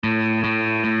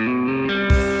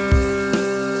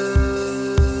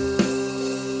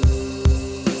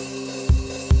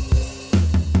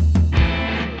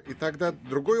тогда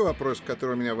другой вопрос,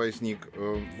 который у меня возник.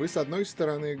 Вы, с одной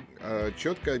стороны,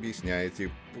 четко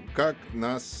объясняете, как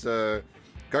нас,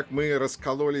 как мы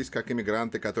раскололись, как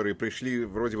иммигранты, которые пришли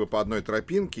вроде бы по одной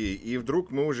тропинке, и вдруг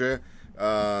мы уже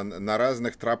на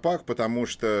разных тропах, потому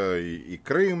что и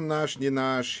Крым наш не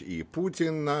наш, и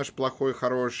Путин наш плохой,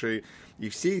 хороший, и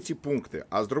все эти пункты.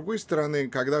 А с другой стороны,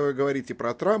 когда вы говорите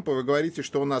про Трампа, вы говорите,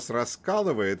 что он нас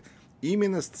раскалывает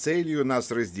именно с целью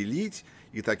нас разделить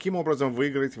и таким образом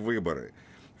выиграть выборы.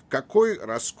 Какой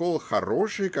раскол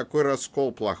хороший, какой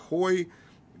раскол плохой?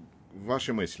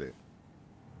 Ваши мысли?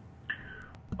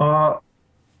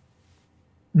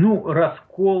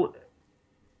 Раскол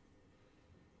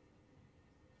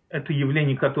 – это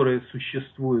явление, которое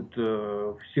существует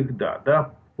всегда,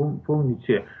 да?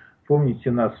 Помните,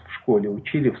 нас в школе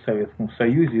учили, в Советском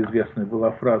Союзе известная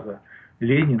была фраза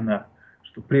Ленина,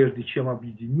 что прежде чем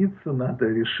объединиться, надо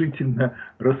решительно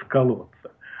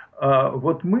расколоться.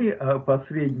 Вот мы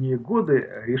последние годы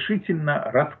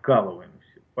решительно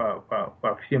раскалываемся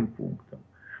по всем пунктам.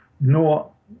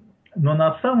 Но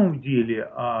на самом деле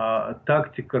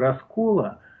тактика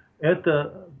раскола –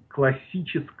 это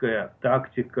классическая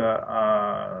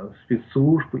тактика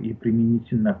спецслужб и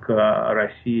применительно к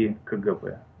России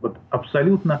КГБ. Вот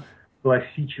абсолютно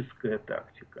классическая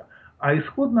тактика. А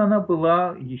исходно она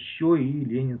была еще и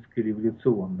ленинской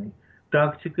революционной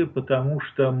тактикой, потому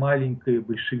что маленькой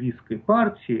большевистской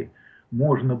партии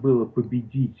можно было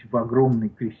победить в огромной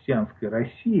крестьянской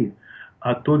России,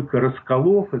 а только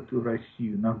расколов эту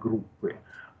Россию на группы,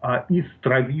 и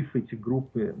стравив эти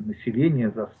группы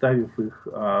населения, заставив их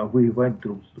воевать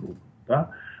друг с другом. Да?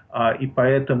 И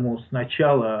поэтому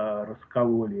сначала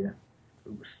раскололи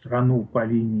страну по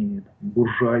линии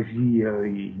буржуазия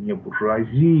и не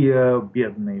буржуазия,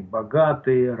 бедные,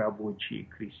 богатые, рабочие,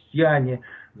 крестьяне.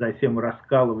 Затем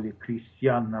раскалывали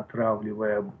крестьян,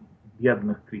 натравливая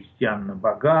бедных крестьян на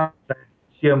богатых.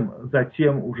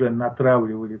 Затем уже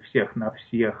натравливали всех на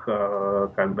всех,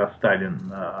 когда Сталин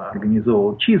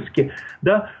организовывал чистки.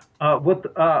 Да?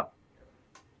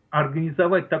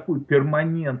 Организовать такую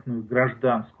перманентную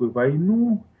гражданскую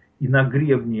войну и на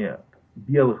гребне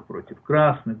белых против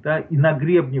красных, да, и на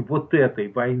гребне вот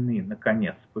этой войны,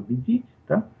 наконец, победить,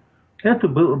 да, это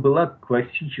была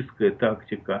классическая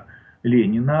тактика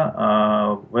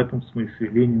Ленина. В этом смысле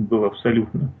Ленин был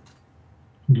абсолютно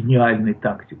гениальной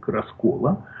тактикой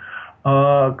раскола,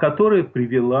 которая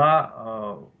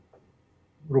привела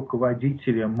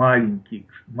руководителя маленькой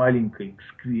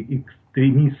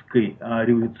экстремистской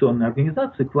революционной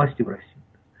организации к власти в России.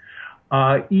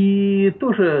 И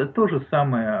то же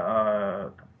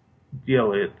самое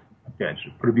делает, опять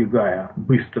же, пробегая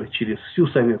быстро через всю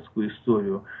советскую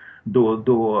историю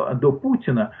до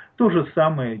Путина, то же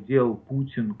самое делал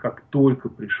Путин, как только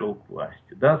пришел к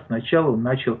власти. Да? Сначала он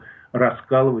начал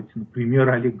раскалывать, например,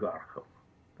 олигархов,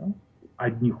 да?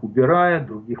 Одних убирая,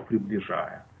 других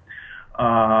приближая.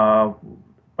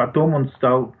 Потом он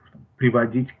стал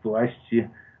приводить к власти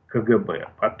КГБ.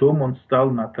 Потом он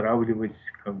стал натравливать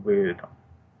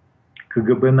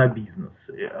КГБ на бизнес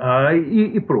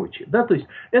и прочее. Да? То есть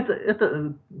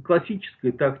это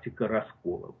классическая тактика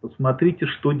раскола. Посмотрите,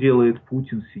 что делает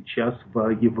Путин сейчас в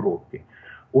Европе.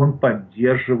 Он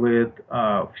поддерживает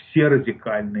все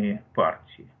радикальные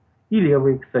партии. И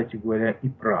левые, кстати говоря, и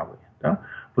правые. Да?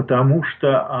 Потому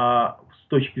что с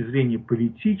точки зрения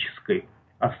политической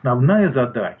основная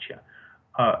задача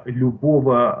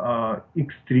любого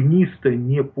экстремиста,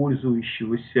 не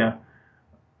пользующегося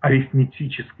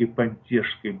арифметической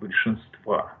поддержкой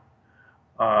большинства.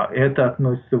 Это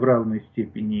относится в равной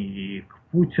степени и к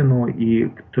Путину, и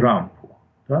к Трампу.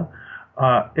 Да?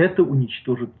 Это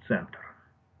уничтожит центр.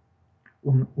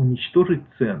 Он уничтожит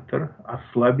центр,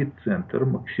 ослабит центр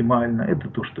максимально. Это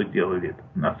то, что делали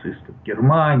нацисты в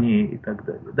Германии и так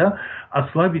далее. Да?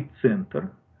 Ослабить центр.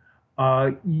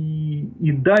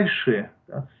 И дальше,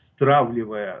 да,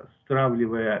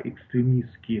 стравливая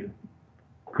экстремистские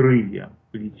крылья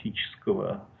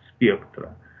политического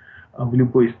спектра в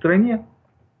любой стране,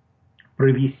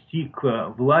 провести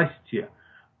к власти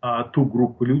ту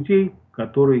группу людей,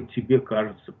 которые тебе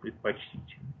кажутся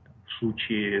предпочтительными. В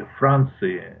случае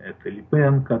Франции это Ле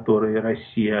Пен, которой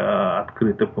Россия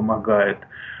открыто помогает,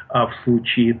 а в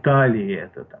случае Италии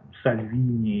это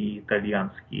Сальвини и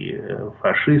итальянские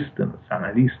фашисты,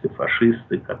 националисты,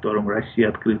 фашисты, которым Россия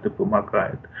открыто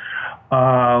помогает.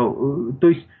 То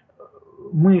есть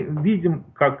мы видим,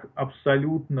 как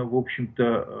абсолютно, в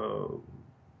общем-то,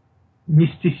 не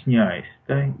стесняясь,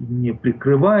 да, и не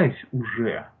прикрываясь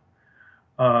уже,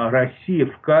 Россия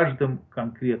в каждом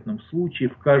конкретном случае,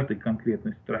 в каждой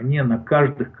конкретной стране, на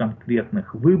каждых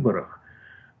конкретных выборах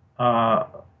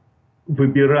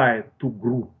выбирает ту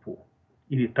группу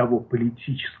или того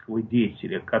политического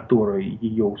деятеля, который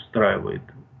ее устраивает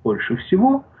больше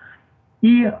всего,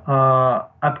 и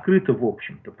открыто, в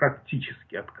общем-то,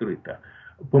 практически открыто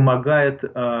помогает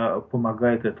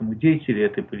этому деятелю,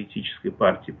 этой политической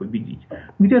партии победить.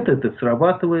 Где-то это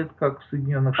срабатывает, как в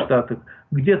Соединенных Штатах,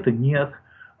 где-то нет,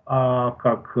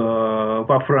 как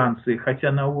во Франции,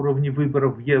 хотя на уровне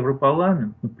выборов в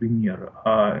Европарламент, например,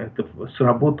 это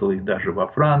сработало и даже во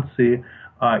Франции,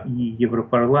 и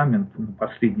Европарламент на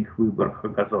последних выборах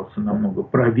оказался намного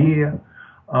правее,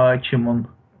 чем он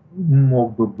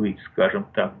мог бы быть, скажем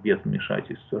так, без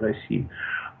вмешательства России.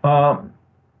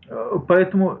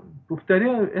 Поэтому,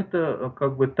 повторяю, это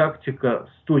как бы тактика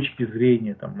с точки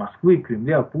зрения там, Москвы,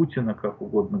 Кремля, Путина, как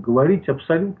угодно говорить,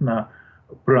 абсолютно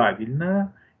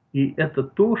правильная. И это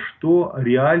то, что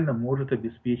реально может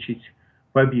обеспечить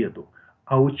победу.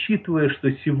 А учитывая,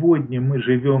 что сегодня мы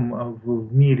живем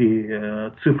в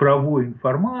мире цифровой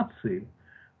информации,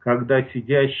 когда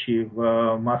сидящий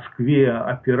в Москве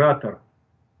оператор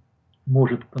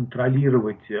может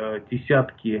контролировать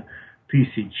десятки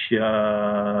тысяч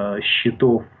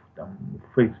счетов там,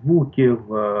 в Фейсбуке,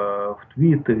 в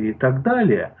Твиттере и так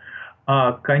далее,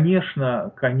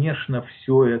 конечно,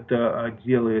 все это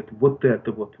делает вот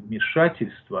это вот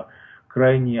вмешательство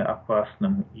крайне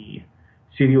опасным и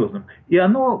серьезным. И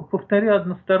оно, повторяю,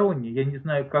 одностороннее. Я не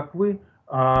знаю, как вы,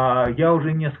 я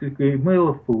уже несколько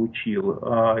имейлов получил,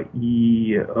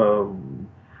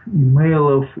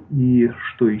 имейлов и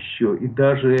что еще, и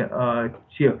даже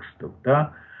текстов,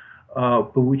 да,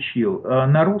 получил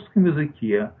на русском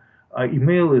языке,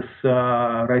 имейлы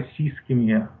с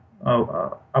российскими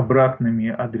обратными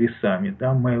адресами,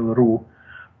 да, Mail.ru,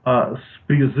 с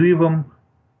призывом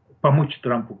помочь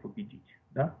Трампу победить.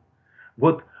 Да?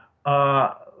 Вот,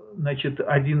 значит,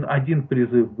 один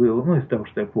призыв был, ну, из того,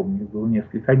 что я помню, было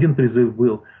несколько. Один призыв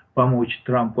был помочь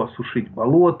Трампу осушить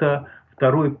болото,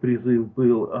 второй призыв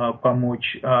был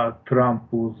помочь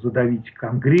Трампу задавить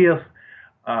Конгресс.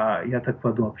 Я так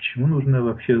подумал, почему нужно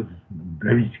вообще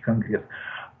давить Конгресс?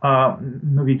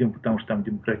 Ну, видимо, потому что там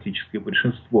демократическое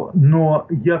большинство. Но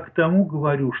я к тому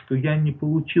говорю, что я не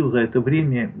получил за это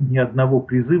время ни одного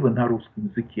призыва на русском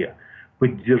языке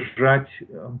поддержать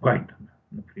Байдена,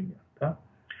 например. Да?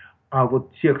 А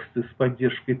вот тексты с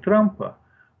поддержкой Трампа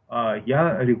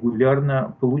я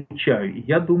регулярно получаю. И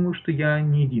я думаю, что я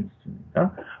не единственный.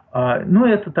 Да? Но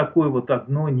это такое вот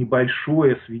одно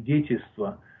небольшое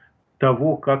свидетельство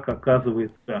того, как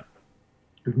оказывается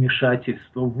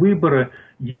вмешательство в выборы,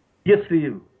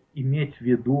 если иметь в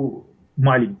виду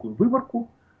маленькую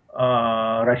выборку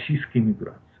российской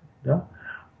миграции. Да?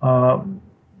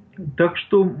 Так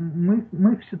что мы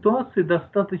в ситуации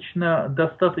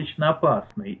достаточно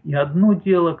опасной. И одно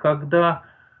дело, когда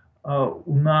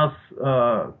у нас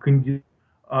как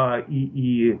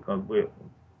бы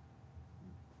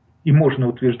и можно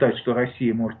утверждать, что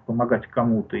Россия может помогать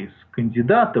кому-то из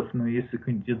кандидатов, но если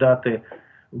кандидаты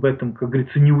в этом, как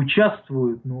говорится, не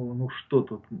участвуют, ну что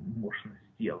тут можно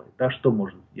сделать? Да? Что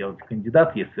может сделать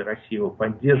кандидат, если Россия его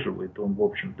поддерживает, он, в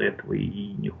общем-то, этого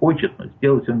и не хочет, но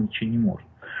сделать он ничего не может.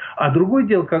 А другое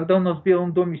дело, когда у нас в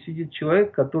Белом доме сидит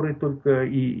человек, который только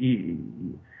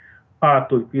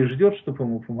только и ждет, чтобы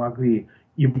ему помогли,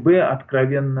 и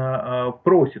откровенно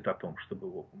просит о том, чтобы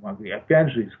его помогли.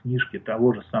 Опять же, из книжки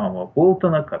того же самого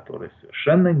Болтона, который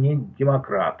совершенно не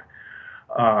демократ,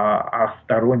 а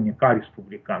сторонник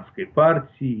республиканской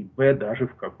партии, и даже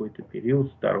в какой-то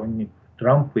период сторонник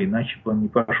Трампа, иначе бы он не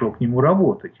пошел к нему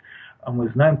работать. А мы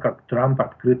знаем, как Трамп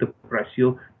открыто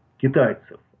просил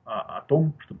китайцев о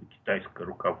том, чтобы китайское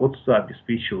руководство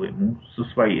обеспечило ему со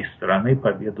своей стороны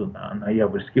победу на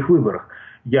ноябрьских выборах.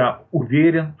 Я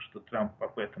уверен, что Трамп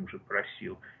об этом же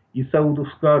просил и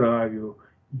Саудовскую Аравию,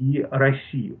 и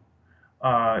Россию.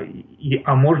 А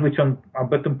может быть, он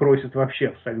об этом просит вообще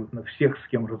абсолютно всех, с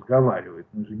кем разговаривает.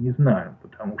 Мы же не знаем,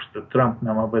 потому что Трамп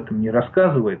нам об этом не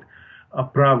рассказывает, а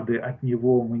правды от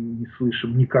него мы не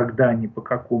слышим никогда ни по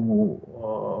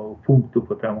какому пункту,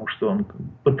 потому что он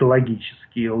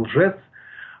патологический лжец.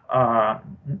 А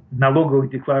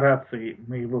налоговых деклараций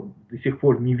мы его до сих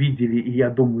пор не видели, и, я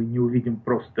думаю, не увидим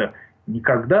просто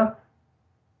никогда.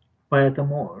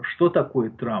 Поэтому что такое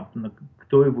Трамп,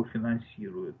 кто его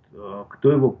финансирует,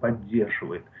 кто его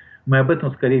поддерживает, мы об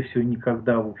этом, скорее всего,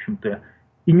 никогда, в общем-то,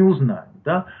 и не узнаем.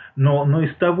 Да? Но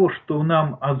из того, что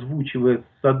нам озвучивает,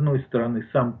 с одной стороны,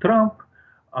 сам Трамп,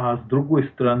 а с другой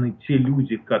стороны, те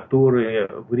люди, которые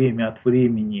время от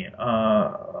времени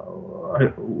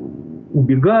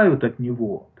убегают от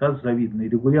него, да, с завидной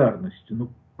регулярностью, ну,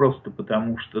 просто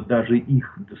потому что даже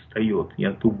их достает,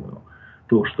 я думаю,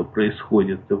 то, что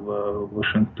происходит в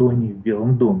Вашингтоне, в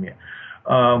Белом доме.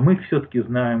 Мы все-таки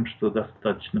знаем, что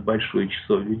достаточно большое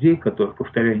число людей, которых,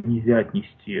 повторяю, нельзя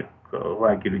отнести к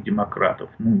лагерю демократов,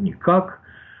 ну никак,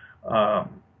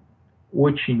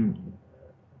 очень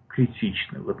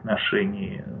критичны в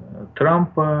отношении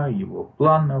Трампа, его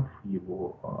планов,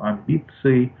 его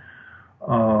амбиций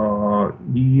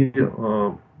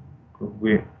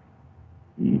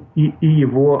и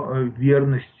его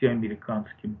верности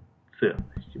американским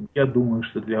ценностям. Я думаю,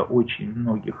 что для очень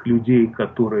многих людей,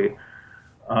 которые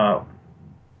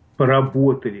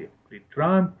поработали при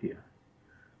Трампе,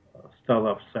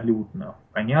 стало абсолютно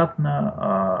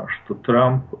понятно, что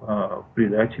Трамп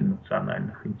предатель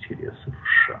национальных интересов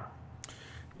США.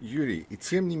 Юрий, и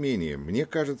тем не менее, мне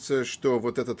кажется, что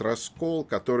вот этот раскол,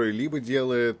 который либо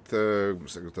делает,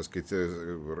 так сказать,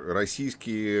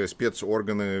 российские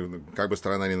спецорганы, как бы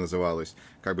страна ни называлась,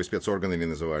 как бы спецорганы ни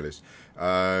назывались,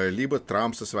 либо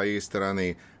Трамп со своей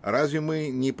стороны, разве мы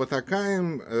не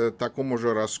потакаем такому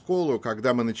же расколу,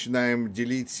 когда мы начинаем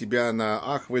делить себя на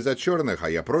 «ах, вы за черных, а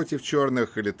я против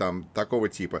черных» или там такого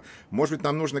типа? Может быть,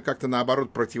 нам нужно как-то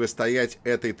наоборот противостоять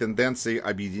этой тенденции,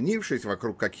 объединившись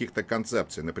вокруг каких-то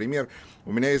концепций? Например,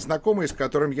 у меня есть знакомый, с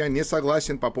которым я не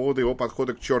согласен по поводу его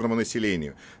подхода к черному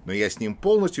населению, но я с ним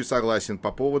полностью согласен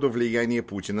по поводу влияния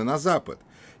Путина на Запад.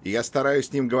 И я стараюсь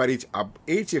с ним говорить об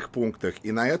этих пунктах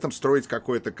и на этом строить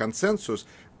какой-то консенсус,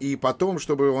 и потом,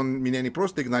 чтобы он меня не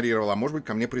просто игнорировал, а может быть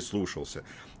ко мне прислушался.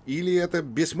 Или это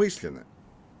бессмысленно?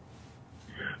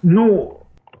 Ну,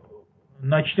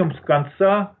 начнем с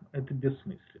конца, это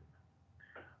бессмысленно.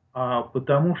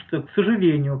 Потому что, к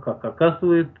сожалению, как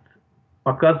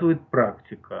показывает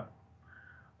практика,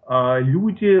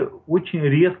 люди очень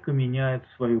резко меняют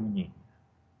свое мнение.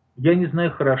 Я не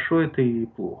знаю, хорошо это или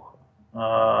плохо,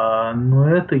 но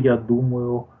это, я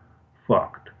думаю,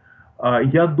 факт.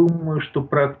 Я думаю, что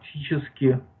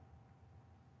практически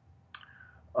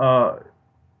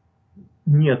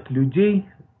нет людей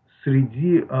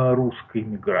среди русской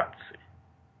миграции,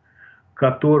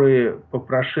 которые по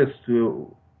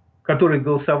прошествию, которые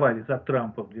голосовали за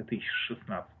Трампа в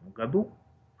 2016 году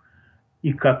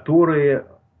и которые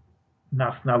на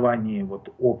основании вот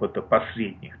опыта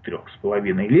последних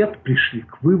 3,5 лет пришли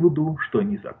к выводу, что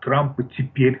они за Трампа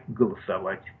теперь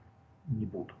голосовать не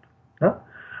будут. Да?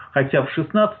 Хотя в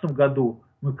 2016 году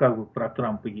мы как бы про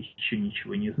Трампа еще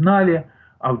ничего не знали,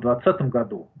 а в 2020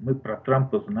 году мы про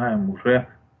Трампа знаем уже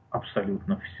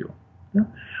абсолютно все.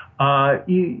 Да?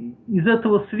 И из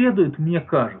этого следует, мне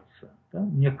кажется,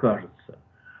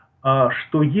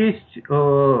 что есть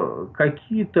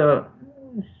какие-то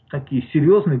такие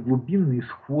серьезные, глубинные,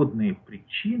 исходные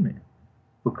причины,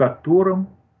 по которым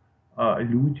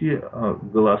люди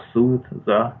голосуют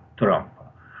за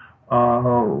Трампа.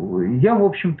 Я, в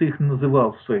общем-то, их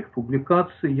называл в своих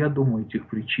публикациях. Я думаю, этих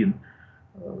причин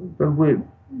как бы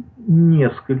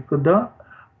несколько, да.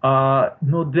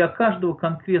 Но для каждого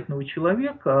конкретного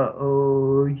человека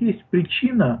есть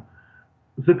причина,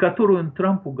 за которую он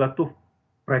Трампу готов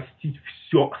простить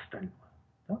все остальное.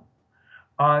 Да?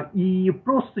 И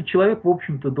просто человек, в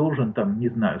общем-то, должен, там, не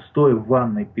знаю, стоя в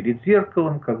ванной перед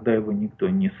зеркалом, когда его никто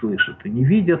не слышит и не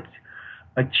видит,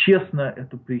 честно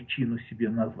эту причину себе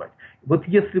назвать. Вот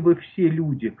если бы все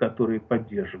люди, которые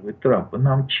поддерживают Трампа,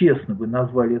 нам честно бы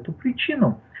назвали эту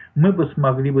причину, мы бы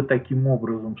смогли бы таким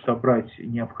образом собрать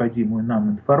необходимую нам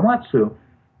информацию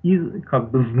и как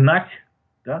бы знать,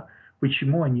 да,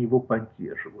 почему они его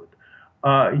поддерживают.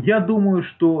 Я думаю,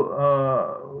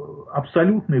 что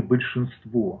абсолютное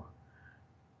большинство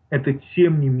это,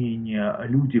 тем не менее,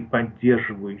 люди,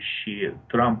 поддерживающие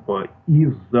Трампа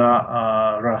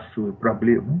из-за расовой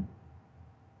проблемы.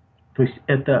 То есть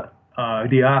это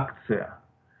реакция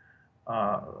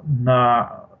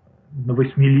на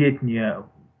 8-летнее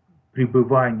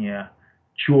пребывание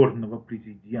черного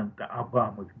президента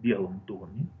Обамы в Белом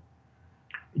доме.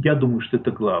 Я думаю, что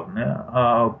это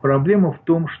главное. Проблема в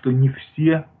том, что не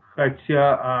все,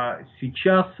 хотя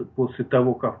сейчас, после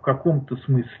того, как в каком-то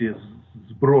смысле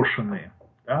сброшены,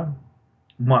 да,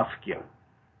 маски,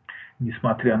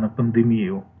 несмотря на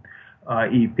пандемию,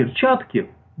 и перчатки,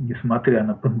 несмотря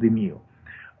на пандемию,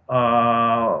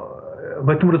 в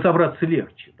этом разобраться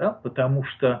легче, да, потому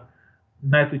что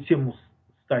на эту тему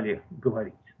стали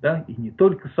говорить, да, и не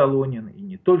только Солонин, и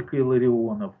не только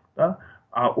Илларионов, да,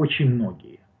 а очень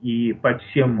многие. И по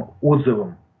тем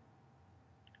отзывам,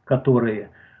 которые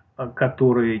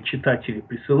читатели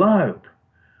присылают,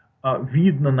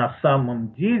 видно на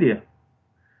самом деле,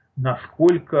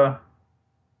 насколько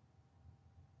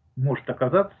может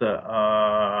оказаться,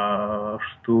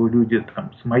 что люди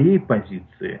там с моей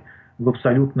позиции в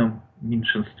абсолютном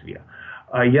меньшинстве.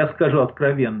 Я скажу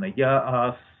откровенно,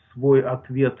 я свой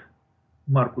ответ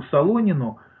Марку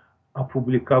Солонину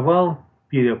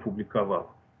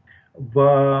переопубликовал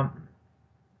в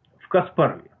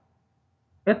Каспарове.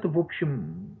 Это, в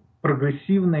общем,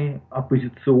 прогрессивный,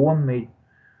 оппозиционный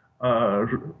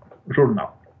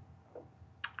журнал.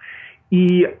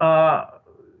 И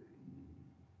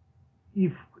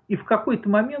в какой-то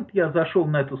момент я зашел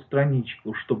на эту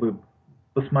страничку, чтобы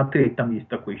посмотреть, там есть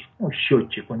такой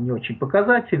счетчик, он не очень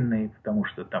показательный, потому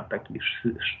что там такие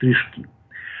штришки,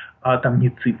 а там не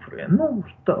цифры.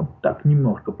 Так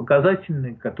немножко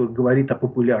показательный, который говорит о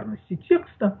популярности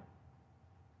текста.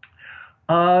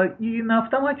 И на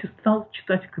автомате стал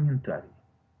читать комментарии.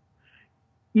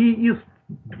 И из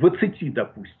 20,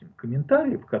 допустим,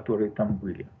 комментариев, которые там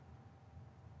были,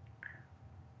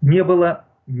 не было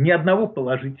ни одного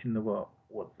положительного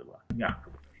отзыва,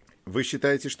 мягкого. Вы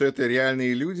считаете, что это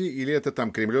реальные люди или это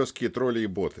там кремлевские тролли и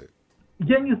боты?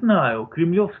 Я не знаю,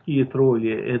 кремлевские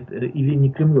тролли или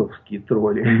не кремлевские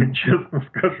тролли, честно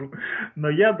скажу. Но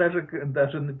я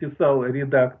даже написал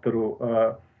редактору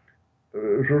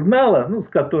журнала, с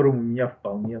которым у меня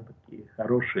вполне такие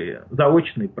хорошие,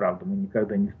 заочные, правда, мы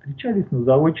никогда не встречались, но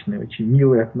заочные, очень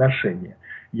милые отношения.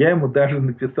 Я ему даже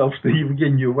написал, что,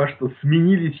 Евгений, у вас что,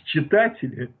 сменились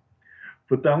читатели?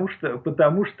 Потому что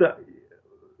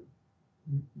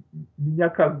меня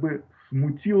как бы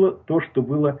смутило то, что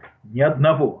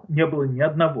не было ни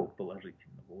одного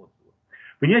положительного отзыва.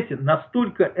 Понимаете,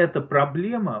 настолько эта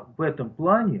проблема в этом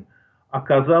плане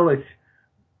оказалась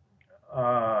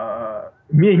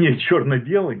менее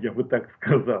черно-белой, я бы так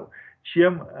сказал,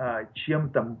 чем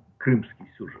там крымский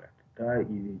сюжет, да,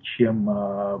 или чем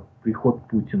приход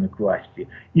Путина к власти,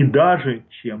 и даже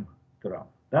чем Трамп.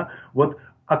 Да. Вот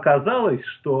оказалось,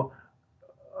 что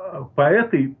по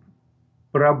этой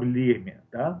проблеме,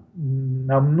 да,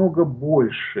 намного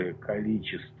большее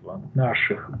количество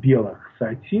наших белых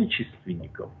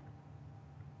соотечественников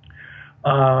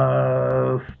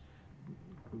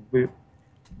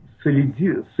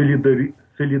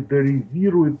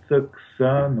солидаризируется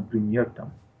например,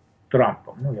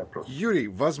 Трампом. Юрий,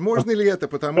 возможно ли это,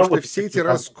 потому что все эти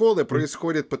расколы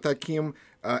происходят по таким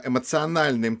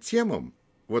эмоциональным темам?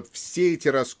 Вот все эти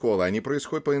расколы, они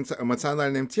происходят по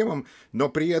эмоциональным темам, но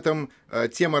при этом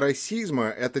тема расизма –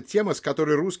 это тема, с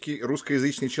которой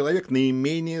русскоязычный человек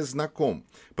наименее знаком,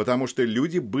 потому что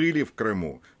люди были в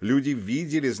Крыму, люди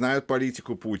видели, знают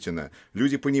политику Путина,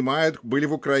 люди понимают, были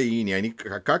в Украине, они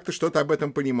как-то что-то об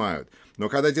этом понимают. Но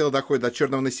когда дело доходит до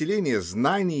черного населения,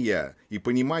 знания и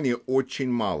понимания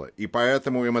очень мало, и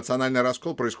поэтому эмоциональный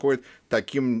раскол происходит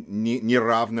таким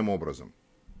неравным образом.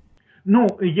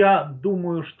 Я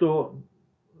думаю, что,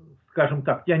 скажем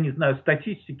так, я не знаю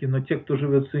статистики, но те, кто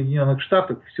живет в Соединенных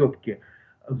Штатах, все-таки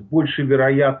с большей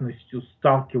вероятностью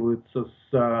сталкиваются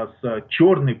с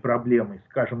черной проблемой,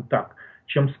 скажем так,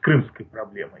 чем с крымской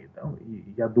проблемой. Да?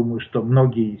 И я думаю, что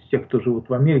многие из тех, кто живут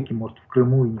в Америке, может, в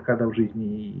Крыму и никогда в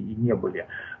жизни и не были,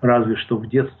 разве что в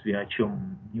детстве, о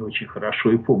чем не очень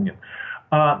хорошо и помнят.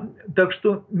 Так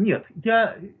что нет,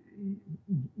 я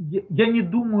не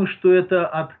думаю, что это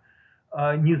от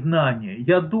незнания.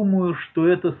 Я думаю, что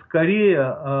это скорее,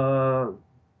 к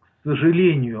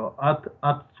сожалению, от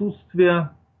отсутствия,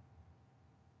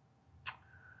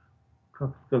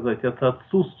 от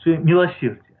отсутствия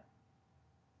милосердия.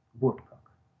 Вот как.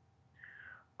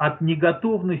 От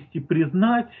неготовности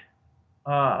признать,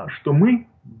 что мы,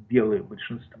 белое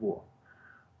большинство,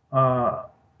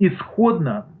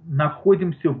 исходно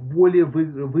находимся в более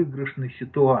выигрышной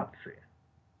ситуации.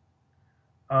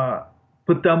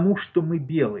 Потому что мы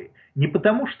белые. Не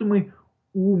потому что мы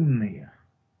умные.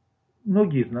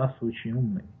 Многие из нас очень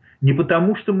умные. Не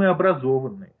потому что мы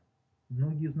образованные.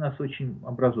 Многие из нас очень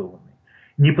образованные.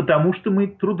 Не потому что мы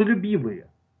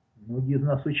трудолюбивые. Многие из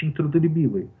нас очень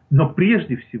трудолюбивые. Но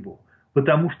прежде всего,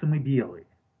 потому что мы белые.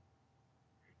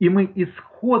 И мы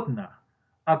исходно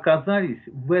оказались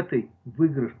в этой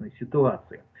выигрышной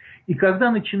ситуации. И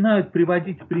когда начинают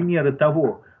приводить примеры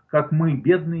того, как мы,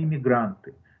 бедные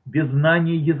иммигранты, без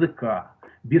знания языка,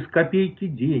 без копейки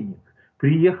денег,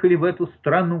 приехали в эту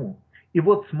страну. И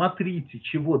вот смотрите,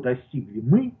 чего достигли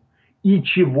мы и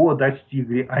чего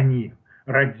достигли они,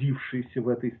 родившиеся в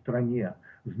этой стране,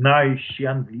 знающие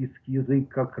английский язык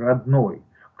как родной.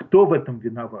 Кто в этом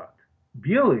виноват?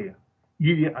 Белые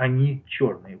или они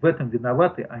черные? В этом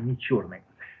виноваты они черные.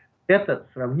 Это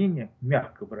сравнение,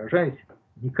 мягко выражаясь,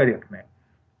 некорректное.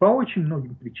 По очень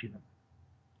многим причинам.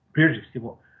 Прежде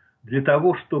всего, для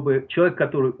того, чтобы человек,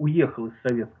 который уехал из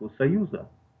Советского Союза,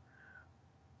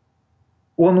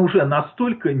 он уже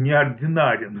настолько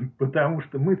неординарен, потому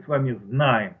что мы с вами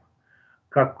знаем,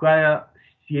 какая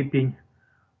степень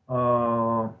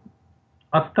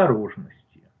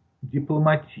осторожности,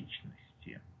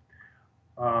 дипломатичности,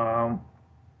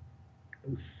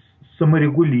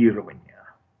 саморегулирования,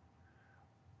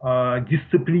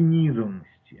 дисциплинированности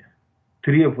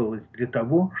требовалось для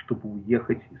того, чтобы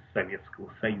уехать из Советского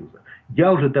Союза.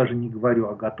 Я уже даже не говорю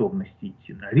о готовности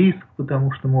идти на риск,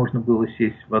 потому что можно было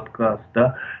сесть в отказ.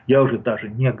 Да? Я уже даже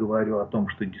не говорю о том,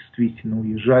 что действительно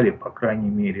уезжали, по крайней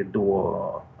мере,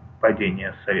 до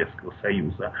падения Советского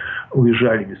Союза,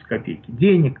 уезжали без копейки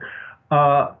денег.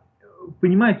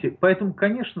 Понимаете, поэтому,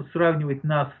 конечно, сравнивать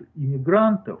нас,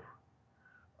 иммигрантов,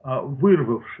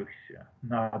 вырвавшихся,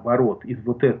 наоборот, из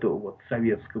вот этого вот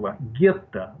советского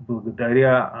гетто,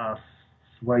 благодаря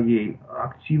своей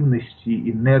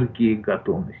активности, энергии,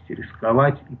 готовности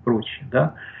рисковать и прочее,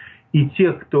 да, и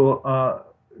те, кто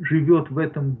живет в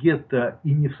этом гетто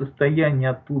и не в состоянии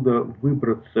оттуда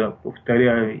выбраться,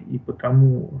 повторяю, и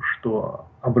потому, что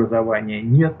образования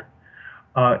нет,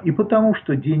 и потому,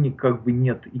 что денег как бы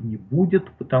нет и не будет,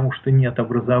 потому что нет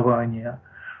образования,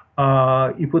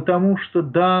 и потому что,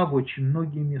 да, в очень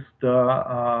многие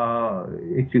места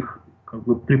этих, как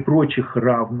бы, при прочих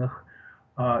равных,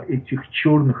 этих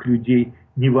черных людей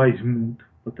не возьмут,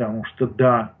 потому что,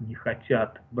 да, не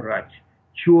хотят брать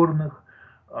черных,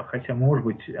 хотя, может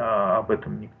быть, об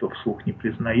этом никто вслух не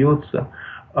признается.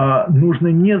 Нужно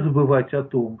не забывать о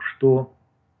том, что,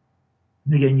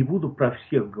 ну, я не буду про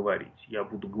всех говорить, я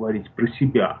буду говорить про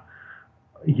себя.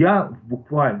 Я в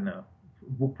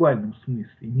буквальном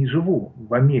смысле не живу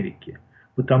в Америке,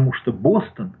 потому что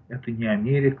Бостон – это не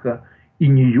Америка, и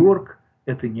Нью-Йорк –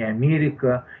 это не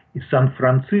Америка, и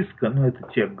Сан-Франциско, ну, это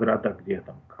те города, где я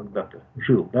там когда-то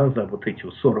жил, да, за вот эти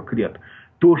 40 лет,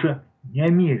 тоже не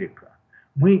Америка.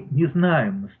 Мы не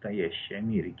знаем настоящей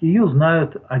Америки. Ее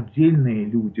знают отдельные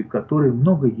люди, которые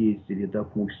много ездили,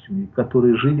 допустим, и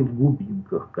которые жили в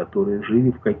глубинках, которые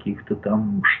жили в каких-то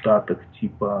там штатах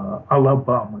типа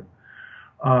Алабамы.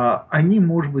 Они,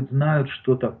 может быть, знают,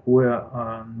 что такое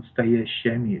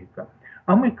настоящая Америка.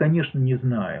 А мы, конечно, не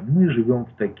знаем. Мы живем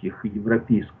в таких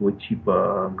европейского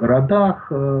типа городах,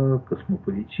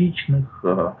 космополитичных.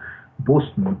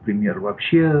 Бостон, например,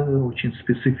 вообще очень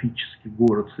специфический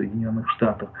город в Соединенных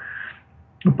Штатах.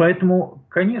 Поэтому,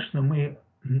 конечно, мы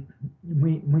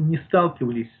не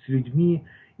сталкивались с людьми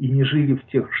и не жили в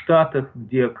тех штатах,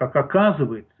 где, как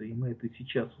оказывается, и мы это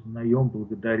сейчас узнаем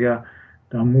благодаря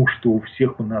тому, что у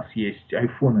всех у нас есть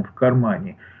айфоны в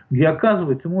кармане, где,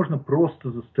 оказывается, можно просто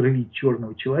застрелить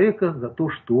черного человека за то,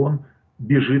 что он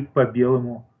бежит по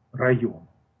белому району.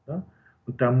 Да?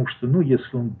 Потому что, ну,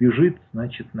 если он бежит,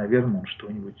 значит, наверное, он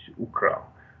что-нибудь украл.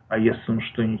 А если он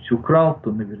что-нибудь украл,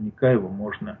 то наверняка его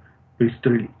можно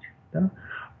пристрелить.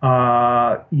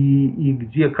 Да? И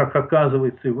где, как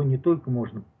оказывается, его не только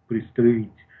можно пристрелить,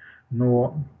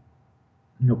 но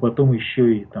потом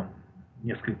еще и там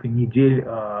несколько недель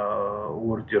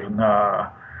ордер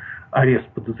на арест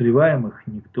подозреваемых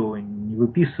никто не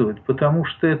выписывает, потому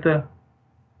что это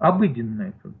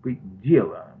обыденное, как бы,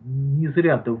 дело, не из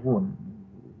ряда вон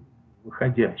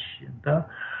выходящее. Да?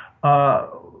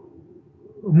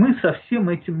 Мы со всем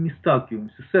этим не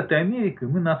сталкиваемся. С этой Америкой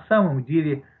мы на самом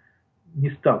деле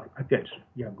не сталкиваемся. Опять же,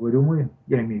 я говорю мы,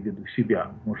 я имею в виду себя,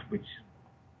 может быть,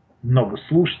 много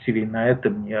слушателей на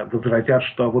это мне возразят,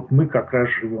 что вот мы как раз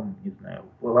живем, не знаю,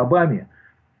 в Алабаме,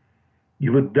 и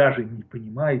вы даже не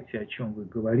понимаете, о чем вы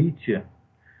говорите.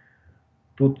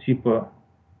 Тут типа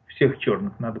всех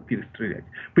черных надо перестрелять.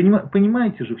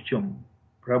 Понимаете же, в чем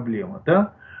проблема,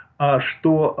 да?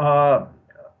 Что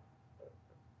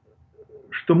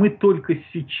мы только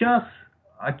сейчас,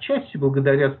 отчасти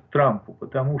благодаря Трампу,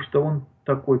 потому что он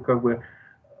такой, как бы,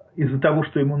 из-за того,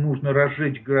 что ему нужно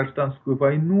разжечь гражданскую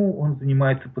войну, он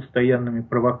занимается постоянными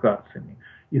провокациями.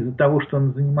 Из-за того, что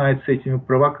он занимается этими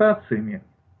провокациями,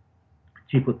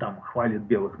 типа там хвалит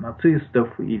белых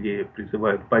нацистов или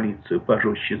призывает полицию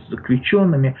пожестче с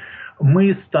заключенными,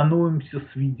 мы становимся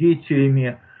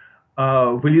свидетелями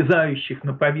вылезающих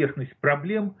на поверхность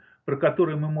проблем, про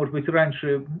которые мы, может быть,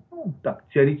 раньше, ну, так,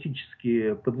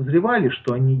 теоретически подозревали,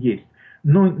 что они есть,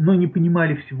 но не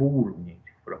понимали всего уровня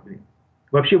этих проблем.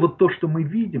 Вообще вот то, что мы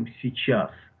видим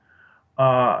сейчас,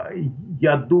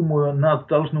 я думаю, нас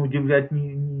должно удивлять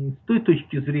не с той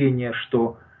точки зрения,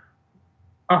 что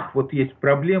ах, вот есть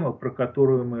проблема, про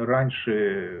которую мы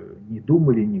раньше не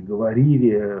думали, не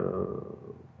говорили,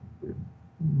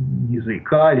 не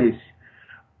заикались,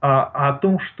 а о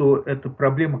том, что эта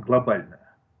проблема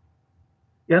глобальная.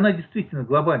 И она действительно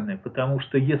глобальная, потому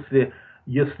что если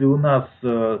у нас,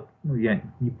 ну, я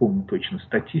не помню точно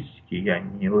статистики, я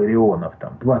не Ларионов,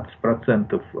 там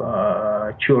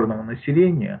 20% черного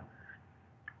населения,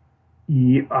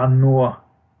 и оно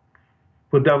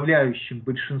подавляющем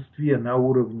большинстве на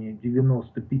уровне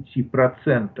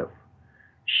 95%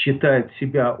 считает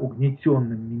себя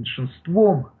угнетенным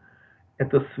меньшинством,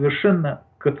 это совершенно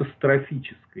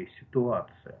катастрофическая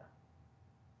ситуация.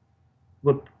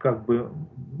 Вот как бы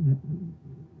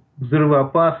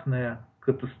взрывоопасная,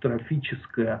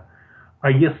 катастрофическая.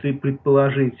 А если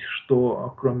предположить,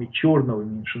 что кроме черного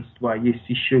меньшинства есть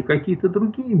еще и какие-то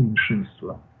другие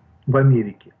меньшинства в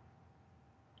Америке,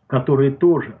 которые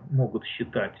тоже могут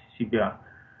считать себя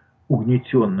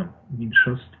угнетенным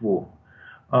меньшинством,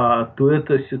 то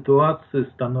эта ситуация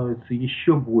становится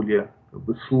еще более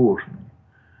сложной.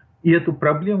 И эту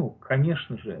проблему,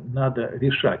 конечно же, надо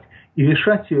решать. И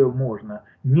решать ее можно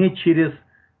не через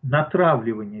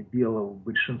натравливание белого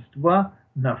большинства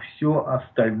на все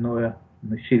остальное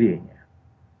население.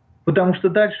 Потому что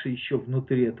дальше еще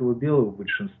внутри этого белого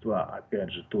большинства,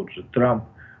 опять же, тот же Трамп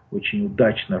очень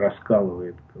удачно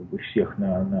раскалывает всех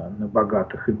на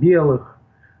богатых и белых.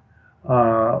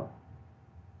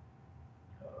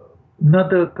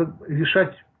 Надо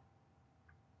решать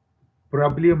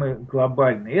проблемы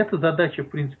глобальные. Это задача, в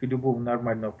принципе, любого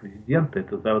нормального президента,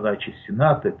 это задача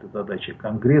Сената, это задача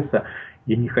Конгресса.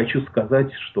 Я не хочу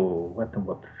сказать, что в этом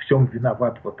всем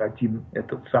виноват один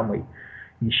этот самый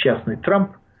несчастный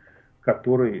Трамп,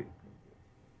 который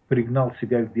пригнал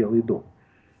себя в Белый дом.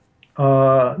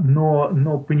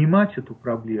 Но понимать эту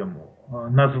проблему,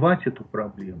 назвать эту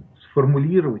проблему,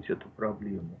 сформулировать эту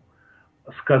проблему,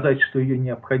 сказать, что ее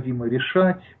необходимо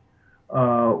решать,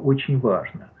 очень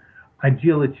важно. А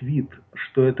делать вид,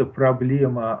 что это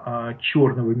проблема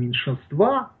черного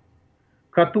меньшинства,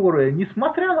 которая,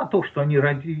 несмотря на то, что они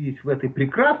родились в этой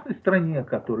прекрасной стране,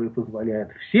 которая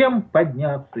позволяет всем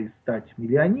подняться и стать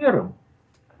миллионером,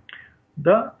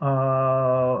 да,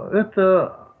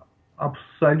 это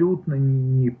абсолютно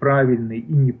неправильный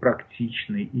и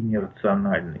непрактичный и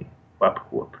нерациональный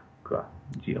подход к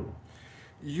делу.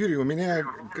 Юрий, у меня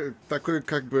такой,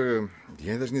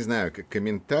 я даже не знаю,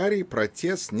 комментарий,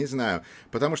 протест, не знаю.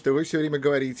 Потому что вы все время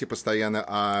говорите постоянно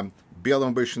о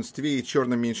белом большинстве и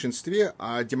черном меньшинстве,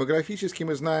 а демографически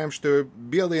мы знаем, что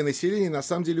белое население на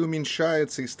самом деле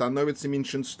уменьшается и становится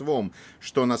меньшинством,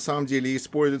 что на самом деле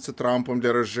используется Трампом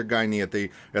для разжигания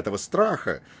этого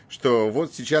страха, что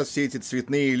вот сейчас все эти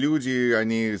цветные люди,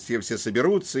 они все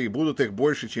соберутся, и будут их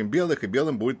больше, чем белых, и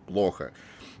белым будет плохо.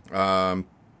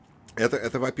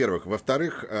 Это во-первых.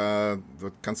 Во-вторых,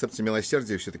 концепция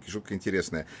милосердия все-таки жутко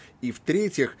интересная. И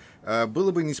в-третьих,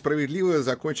 было бы несправедливо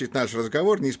закончить наш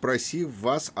разговор, не спросив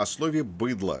вас о слове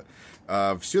 «быдло».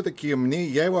 Все-таки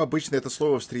я его обычно, это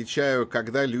слово, встречаю,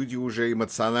 когда люди уже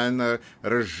эмоционально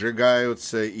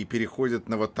разжигаются и переходят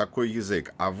на вот такой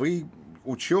язык. А вы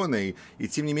ученый, и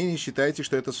тем не менее считаете,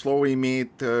 что это слово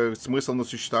имеет смысл на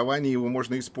существование, и его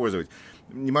можно использовать.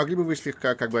 Не могли бы вы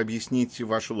слегка объяснить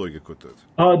вашу логику тут?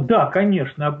 Да,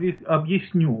 конечно,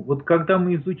 объясню. Вот когда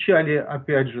мы изучали,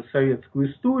 опять же,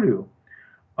 советскую историю,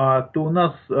 то у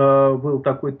нас был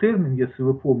такой термин, если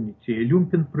вы помните,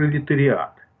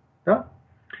 люмпенпролетариат. Да?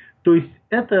 То есть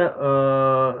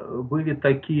это были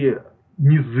такие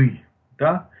низы,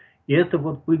 да? И это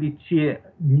были те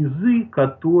низы,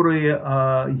 которые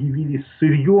явились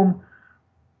сырьем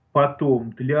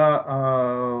потом для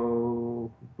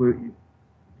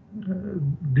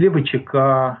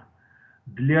ВЧК,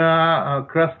 для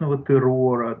красного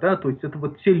террора, да, то есть это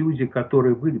те люди,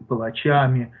 которые были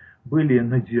палачами, были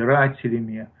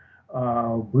надзирателями,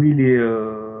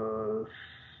 были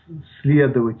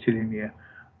следователями,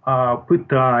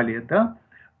 пытали, да.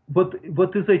 Вот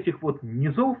из этих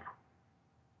низов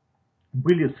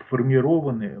были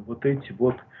сформированы эти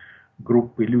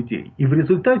группы людей. И в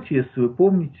результате, если вы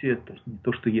помните, то есть не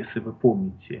то, что если вы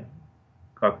помните,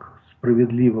 как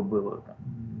справедливо было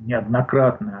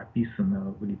неоднократно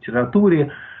описано в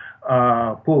литературе,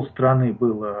 полстраны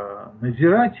было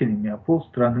надзирателями, а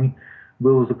полстраны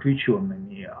было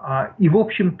заключенными. И, в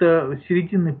общем-то,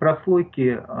 серединной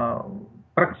прослойки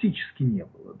практически не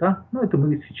было. Да? Но это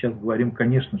мы сейчас говорим,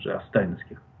 конечно же, о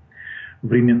сталинских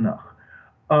временах.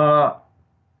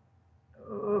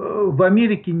 В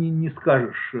Америке не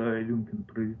скажешь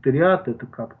люмпенпролетариат, это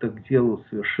как-то к делу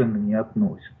совершенно не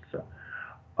относится.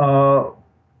 Это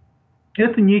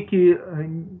некие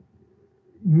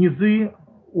низы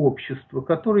общества,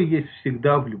 которые есть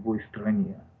всегда в любой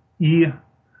стране. И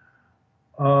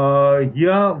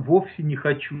я вовсе не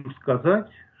хочу сказать,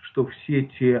 что все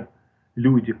те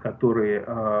люди, которые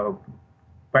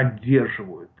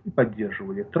поддерживают и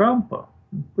поддерживали Трампа,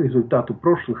 по результату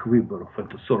прошлых выборов,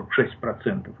 это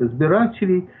 46%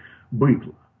 избирателей,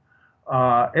 быдло.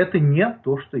 Это не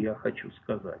то, что я хочу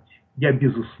сказать. Я,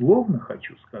 безусловно,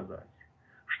 хочу сказать,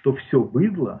 что все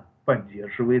быдло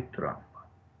поддерживает Трампа.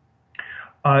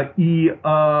 И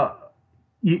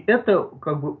это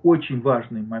как бы очень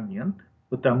важный момент,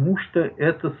 потому что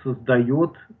это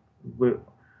создает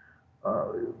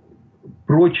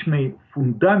прочный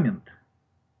фундамент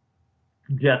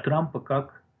для Трампа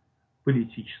как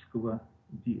политического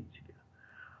деятеля.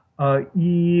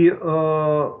 И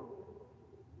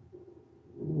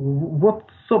вот,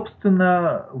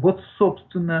 собственно,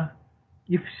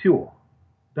 и все.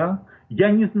 Да?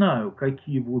 Я не знаю,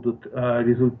 какие будут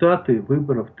результаты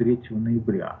выборов 3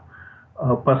 ноября.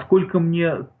 Поскольку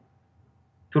мне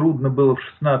трудно было в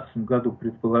 2016 году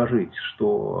предположить,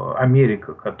 что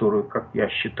Америка, которую, как я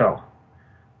считал,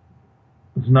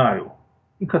 знаю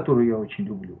и которую я очень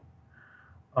люблю,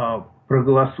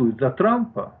 проголосует за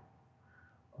Трампа,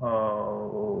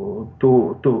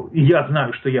 и я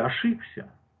знаю, что я ошибся,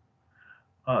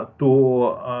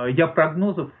 то я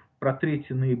прогнозов про 3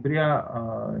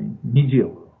 ноября не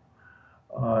делаю.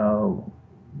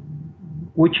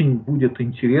 Очень будет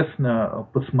интересно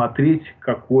посмотреть,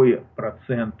 какой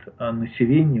процент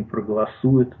населения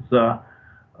проголосует за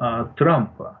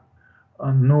Трампа.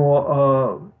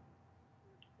 Но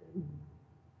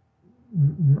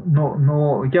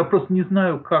я просто не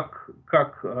знаю, как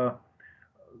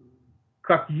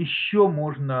еще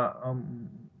можно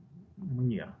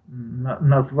мне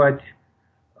назвать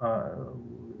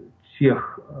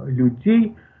тех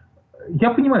людей.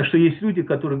 Я понимаю, что есть люди,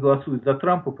 которые голосуют за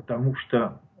Трампа, потому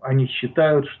что они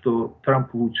считают, что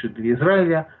Трамп лучше для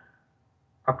Израиля,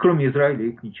 а кроме Израиля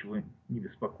их ничего не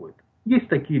беспокоит. Есть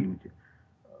такие люди.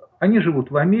 Они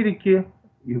живут в Америке,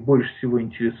 их больше всего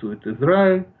интересует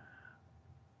Израиль,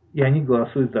 и они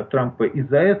голосуют за Трампа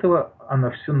из-за этого, а на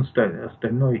все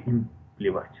остальное им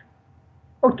плевать.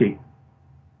 Окей.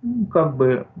 Как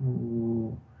бы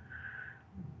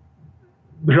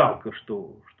жалко,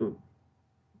 что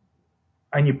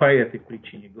они по этой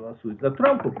причине голосуют за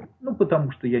Трампа,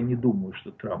 потому что я не думаю,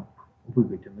 что Трамп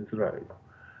выгоден Израилю.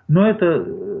 Но это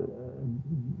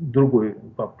другой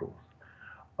вопрос.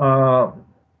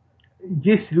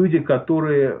 Есть люди,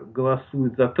 которые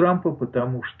голосуют за Трампа,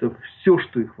 потому что все,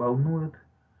 что их волнует,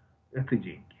 это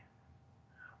деньги.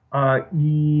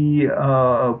 И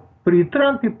при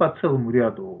Трампе по целому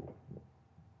ряду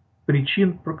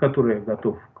причин, про которые я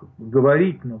готов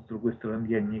говорить, но, с другой стороны,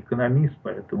 я не экономист,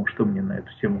 поэтому что мне на эту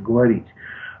тему говорить?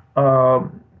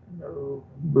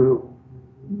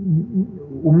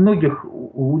 У многих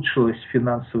улучшилась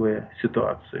финансовая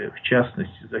ситуация, в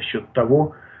частности, за счет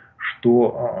того,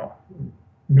 что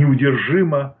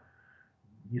неудержимо,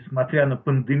 несмотря на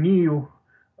пандемию,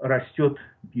 растет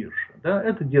биржа. Да?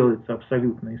 Это делается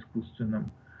абсолютно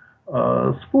искусственным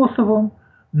способом,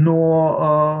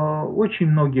 но очень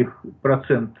многих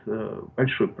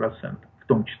большой процент, в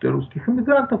том числе русских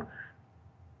иммигрантов,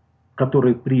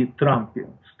 которые при Трампе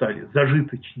стали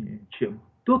зажиточнее, чем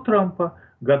до Трампа,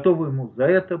 готовы ему за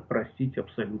это простить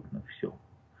абсолютно все.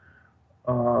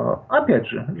 Опять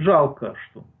же, жалко,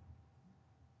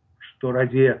 что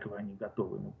ради этого они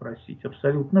готовы ему простить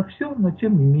абсолютно все, но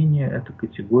тем не менее эта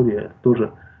категория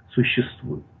тоже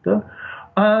существует. Да?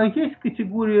 А есть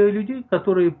категория людей,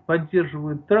 которые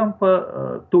поддерживают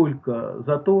Трампа только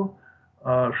за то,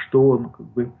 что он как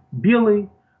бы белый,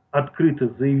 открыто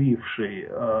заявивший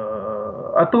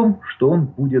о том, что он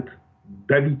будет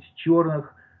давить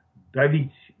черных,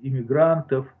 давить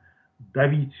иммигрантов,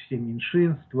 давить все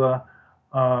меньшинства,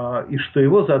 и что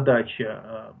его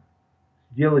задача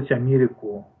сделать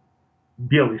Америку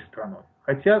белой страной.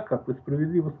 Хотя, как вы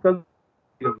справедливо сказали,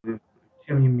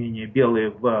 тем не менее,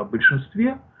 белые в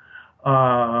большинстве,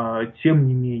 тем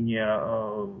не менее,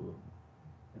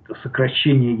 это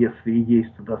сокращение, если и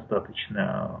есть,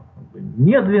 достаточно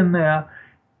медленное,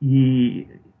 и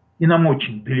нам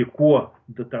очень далеко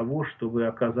до того, чтобы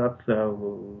оказаться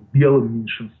белым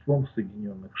меньшинством в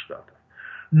Соединенных Штатах.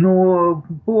 Но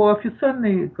по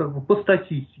официальной, по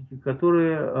статистике,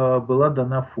 которая была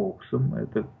дана Фоксом,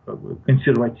 это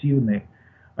консервативный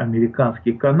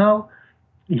американский канал,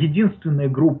 единственная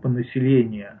группа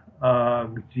населения,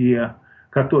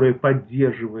 которая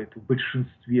поддерживает в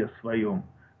большинстве своем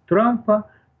Трампа,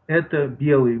 это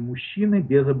белые мужчины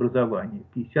без образования,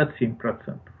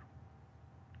 57%.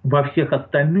 Во всех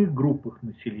остальных группах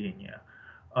населения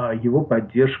его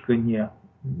поддержка не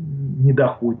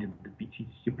доходит до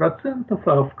 50%,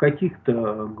 а в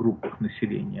каких-то группах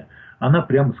населения она,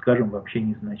 прямо скажем, вообще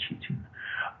незначительна.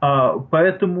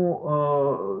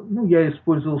 Поэтому, я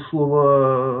использовал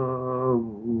слово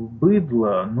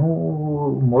 «быдло»,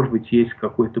 может быть, есть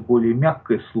какое-то более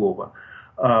мягкое слово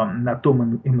на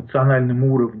том эмоциональном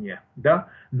уровне, да,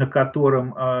 на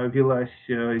котором велась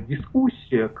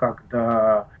дискуссия,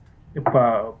 когда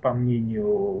по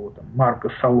мнению там, Марка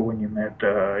Солонина,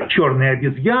 это черные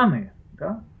обезьяны,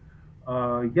 да,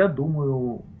 я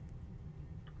думаю,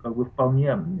 как бы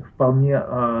вполне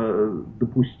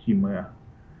допустимое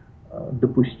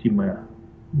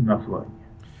название.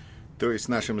 То есть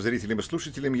нашим зрителям и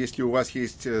слушателям, если у вас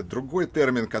есть другой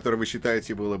термин, который вы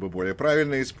считаете было бы более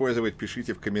правильно использовать,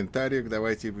 пишите в комментариях,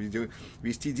 давайте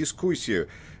вести дискуссию.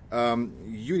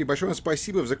 Юрий, большое вам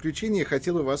спасибо. В заключение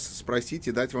хотел бы вас спросить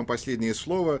и дать вам последнее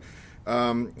слово.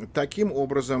 Таким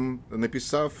образом,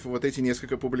 написав вот эти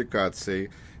несколько публикаций,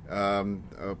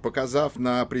 показав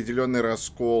на определенный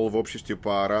раскол в обществе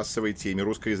по расовой теме,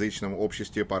 русскоязычном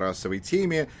обществе по расовой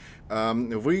теме,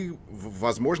 вы,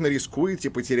 возможно, рискуете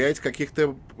потерять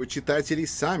каких-то читателей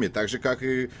сами, так же, как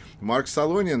и Марк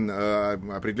Солонин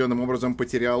определенным образом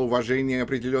потерял уважение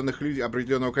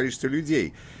определенного количества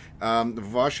людей.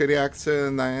 Ваша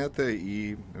реакция на это,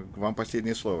 и вам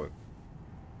последнее слово.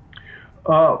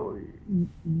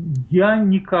 Я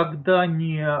никогда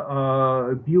не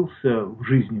бился в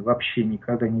жизни, вообще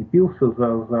никогда не бился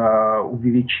за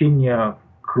увеличение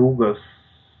круга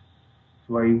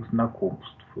своих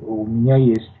знакомств. У меня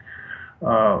есть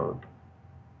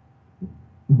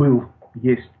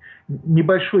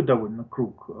небольшой довольно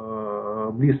круг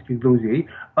близких друзей,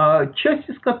 часть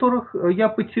из которых я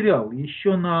потерял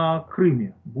еще на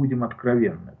Крыме, будем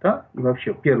откровенны, да? И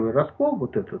вообще первый раскол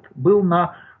вот этот был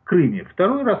на Крыме,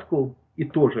 второй раскол, и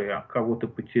тоже я кого-то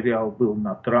потерял, был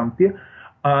на Трампе,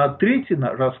 а третий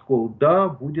раскол, да,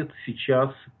 будет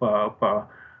сейчас по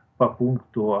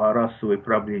пункту о расовой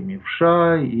проблеме в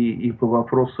США и по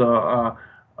вопросу о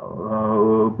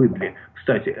быдле.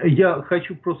 Кстати, я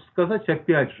хочу просто сказать,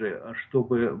 опять же,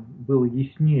 чтобы было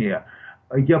яснее,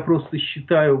 я просто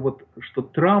считаю, что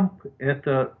Трамп –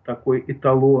 это такой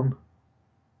эталон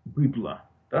быдла,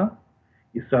 да?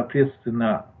 И,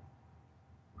 соответственно,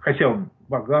 хотя он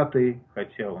богатый,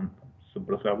 хотя он с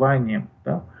образованием,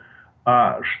 да,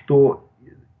 что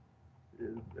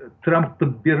Трамп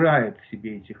подбирает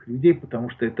себе этих людей, потому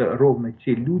что это ровно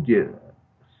те люди,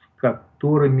 с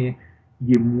которыми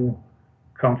ему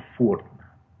комфортно.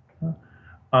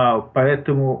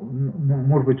 Поэтому,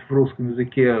 может быть, в русском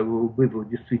языке быдло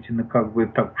действительно как бы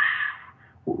так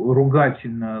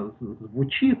ругательно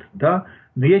звучит, да,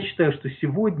 но я считаю, что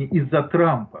сегодня из-за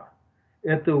Трампа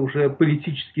это уже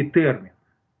политический термин.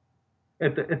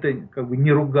 Это как бы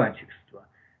не ругательство.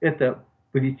 Это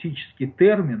политический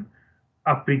термин,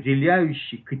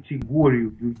 определяющий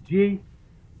категорию людей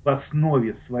в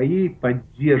основе своей,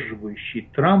 поддерживающей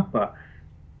Трампа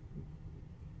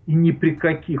и ни при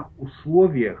каких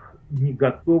условиях не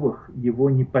готовых его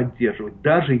не поддерживать,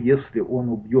 даже если он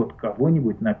убьет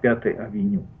кого-нибудь на Пятой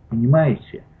авеню.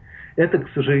 Понимаете? Это, к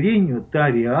сожалению,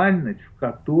 та реальность, в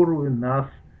которую нас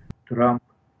Трамп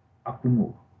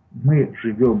окунул. Мы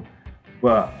живем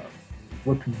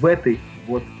вот в этой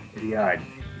вот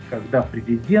реальности, когда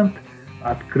президент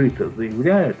открыто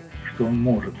заявляет, что он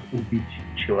может убить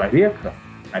человека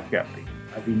на Пятой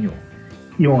авеню,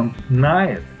 и он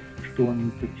знает, что он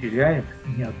не потеряет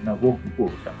ни одного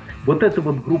голоса. Вот эта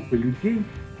вот группа людей,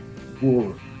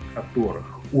 голос которых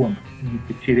он не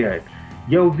потеряет,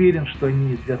 я уверен, что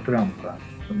они для Трампа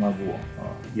самого,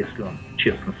 если он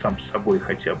честно сам с собой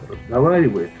хотя бы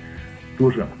разговаривает,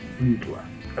 тоже быдло,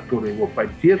 которые его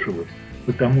поддерживают,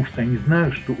 потому что они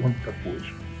знают, что он такой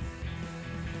же.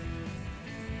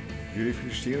 Юрий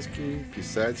Флештинский,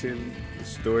 писатель,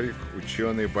 историк,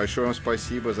 ученый. Большое вам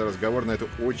спасибо за разговор на эту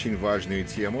очень важную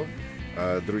тему.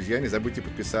 Друзья, не забудьте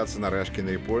подписаться на Рашкин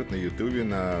Репорт на Ютубе,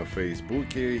 на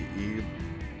Фейсбуке. И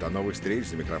до новых встреч.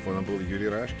 За микрофоном был Юрий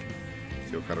Рашкин.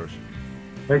 Всего хорошего.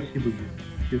 Спасибо, Юрий.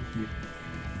 Счастливо.